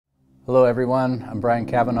Hello everyone, I'm Brian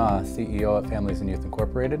Cavanaugh, CEO at Families and Youth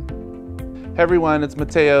Incorporated. Hey everyone, it's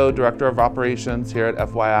Mateo, Director of Operations here at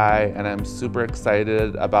FYI, and I'm super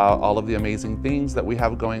excited about all of the amazing things that we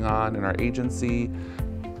have going on in our agency.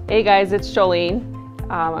 Hey guys, it's Jolene.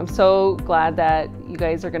 I'm so glad that you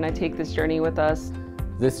guys are going to take this journey with us.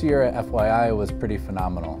 This year at FYI was pretty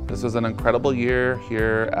phenomenal. This was an incredible year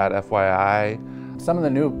here at FYI. Some of the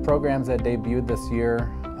new programs that debuted this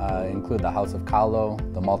year include the House of Kahlo,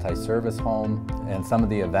 the multi-service home, and some of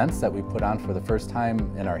the events that we put on for the first time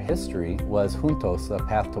in our history was Juntos, a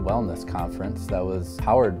Path to Wellness conference that was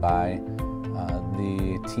powered by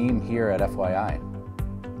the team here at FYI.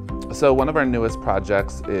 So one of our newest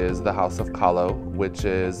projects is the House of Kahlo, which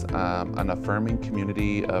is an affirming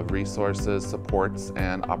community of resources, supports,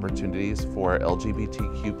 and opportunities for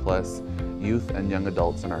LGBTQ+ youth and young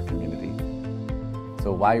adults in our community.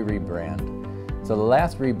 So why rebrand? So the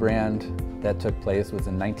last rebrand that took place was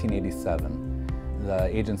in 1987. The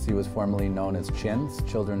agency was formerly known as CHINS,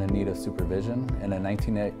 Children in Need of Supervision, and in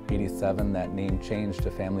 1987 that name changed to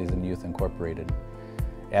Families and Youth Incorporated.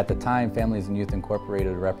 At the time, Families and Youth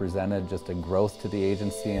Incorporated represented just a growth to the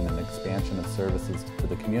agency and an expansion of services to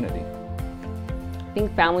the community. I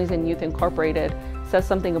think Families and Youth Incorporated says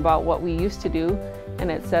something about what we used to do, and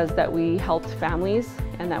it says that we helped families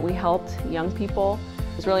and that we helped young people.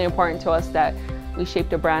 It's really important to us that we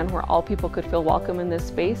shaped a brand where all people could feel welcome in this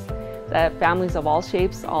space, that families of all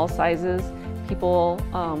shapes, all sizes, people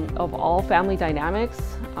of all family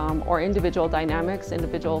dynamics or individual dynamics,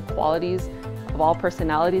 individual qualities of all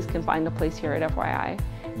personalities can find a place here at FYI.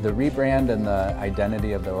 The rebrand and the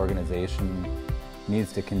identity of the organization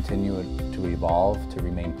needs to continue to evolve, to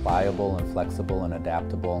remain pliable and flexible and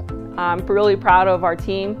adaptable. I'm really proud of our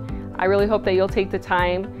team. I really hope that you'll take the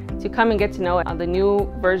time to come and get to know the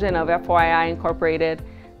new version of FYI Incorporated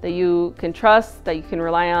that you can trust, that you can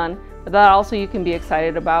rely on, but that also you can be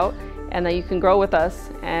excited about and that you can grow with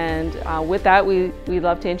us. And with that, we'd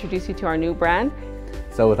love to introduce you to our new brand.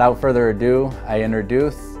 So without further ado, I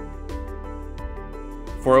introduce.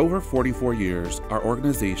 For over 44 years, our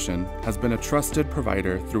organization has been a trusted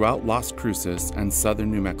provider throughout Las Cruces and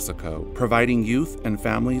southern New Mexico, providing youth and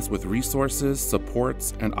families with resources,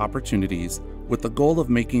 supports, and opportunities with the goal of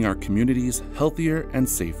making our communities healthier and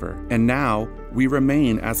safer. And now, we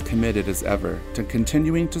remain as committed as ever to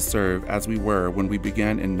continuing to serve as we were when we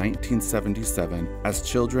began in 1977 as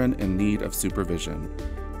children in need of supervision.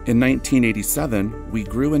 In 1987, we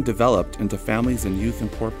grew and developed into Families and Youth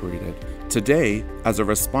Incorporated. Today, as a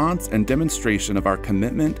response and demonstration of our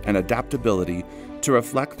commitment and adaptability to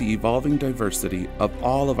reflect the evolving diversity of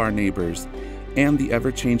all of our neighbors and the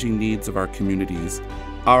ever-changing needs of our communities,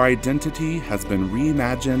 our identity has been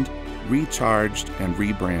reimagined, recharged, and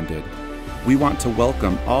rebranded. We want to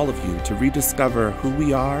welcome all of you to rediscover who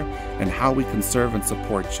we are and how we can serve and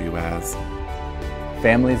support you as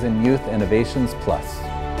Families and Youth Innovations Plus.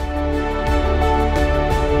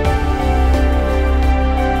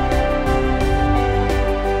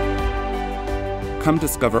 Come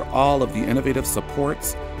discover all of the innovative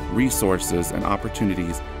supports, resources, and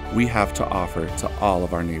opportunities we have to offer to all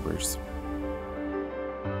of our neighbors.